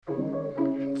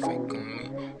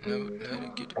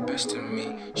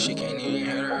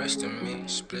rest of me.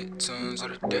 Split tongues or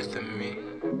the death of me.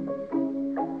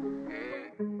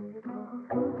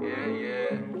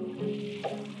 Yeah.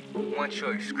 One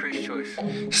choice, Chris choice.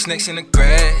 Snakes in the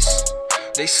grass,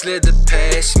 they slithered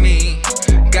past me.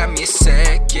 Got me a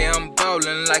sack, yeah, I'm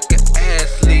ballin' like an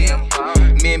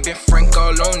athlete. Me and Ben Frank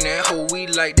all on that hoe, we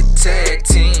like the tag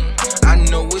team. I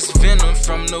know it's venom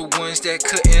from the ones that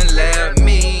couldn't lab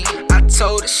me. I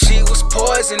told her she was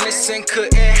poisonous and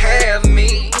couldn't have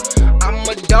me. I'm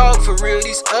a dog for real,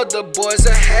 these other boys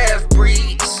are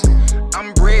half-breeds.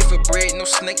 I'm bred for bread, no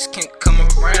snakes can't come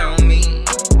around me.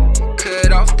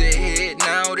 Cut off the head,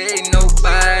 now they ain't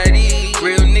nobody.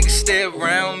 Real niggas stay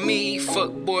around me.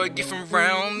 Fuck boy, get from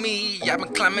around me. Y'all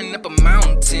been climbing up a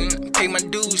mountain. Pay my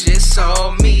dues, yeah, it's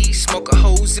all me. Smoke a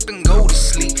hoe, zip and go to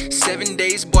sleep. 7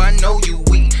 days, boy, I know you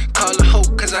weak. Call a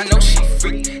hoe, cause I know she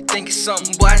free. Think it's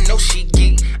something, boy, I know she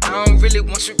geek. I don't really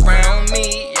want you around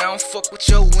me. I don't fuck with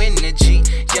your energy.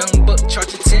 Young buck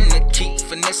charging 10 to keep.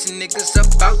 Finessing niggas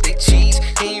up out they cheese.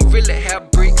 He ain't really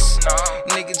have bricks.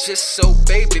 Nigga just so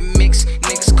baby mix.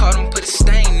 Niggas caught him, put a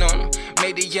stain on him.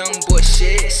 Made a young boy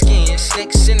shed skin.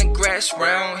 Snakes in the grass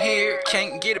round here.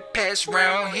 Can't get a pass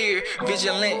round here.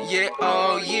 Vigilant, yeah,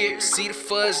 all year. See the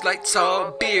fuzz like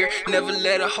tall beer. Never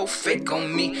let a hoe fake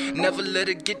on me. Never let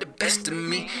her get the best of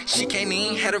me. She can't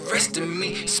even have the rest of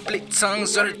me. Split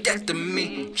tongues or the death of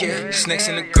me. Yeah, snakes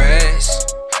in the grass,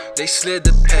 they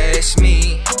slithered past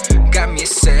me. Got me a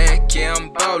sack, yeah,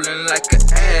 I'm ballin' like an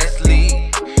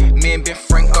athlete. Me and Ben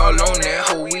Frank all on that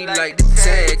hoe, we like the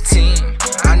tag team.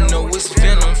 I know it's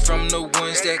venom from the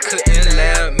ones that couldn't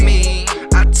lab me.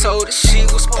 I told her she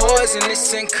was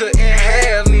poisonous and couldn't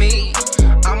have me.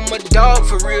 I'm a dog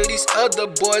for real, these other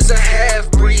boys are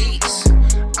half-breeds.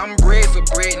 I'm bred for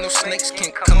bread, no snakes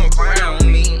can't come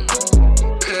around me.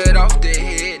 Cut off the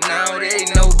head, now they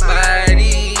ain't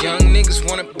nobody. Young niggas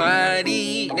want a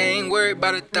body, they ain't worried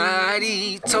about a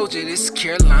thotty. Told you this is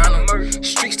Carolina,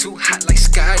 streets too hot like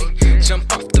Scotty.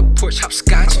 Jump off the porch,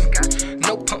 hopscotching.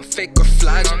 No pump fake or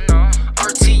flogging.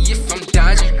 RT if I'm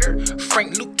dodging.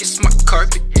 Frank Lucas my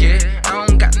carpet, yeah. I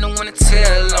don't got no one to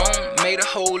tell on. Made a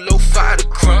whole low fire to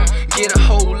crumb. Get a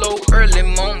whole low early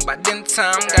moan. By then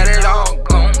time, got it all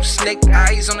gone. Snake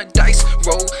eyes on a dice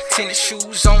roll. Tennis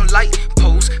shoes on light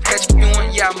post. Catch you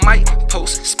on, yeah, I might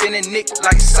post. Spinning Nick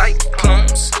like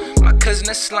cyclones. My cousin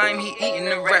a slime, he eating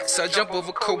the rats. I jump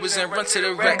over cobras and run to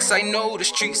the racks. I know the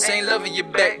streets ain't loving your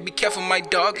back. Be careful, my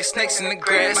dog, it's snakes in the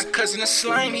grass. My cousin a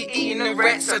slime, he eating the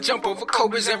rats. I jump over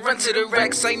cobras and run to the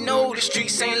racks. I know the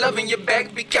streets ain't loving your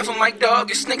back. Be careful, my dog,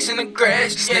 it's snakes in the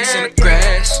grass. Snakes in the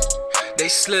grass, they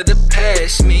slithered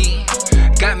past me.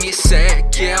 Got me a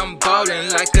sack, yeah, I'm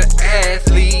ballin' like an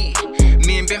athlete.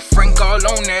 Me and Ben Frank all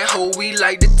on that hoe, we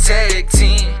like the tag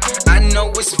team. I know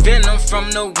it's venom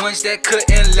from the ones that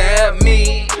couldn't lab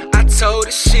me. I told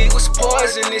her she was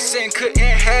poisonous and couldn't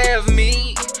have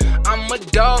me. I'm a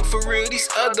dog for real, these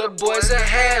other boys are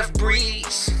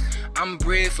half-breeds. I'm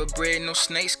bred for bread, no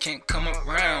snakes can't come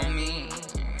around me.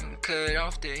 Cut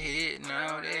off the head,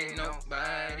 now they ain't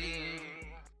nobody.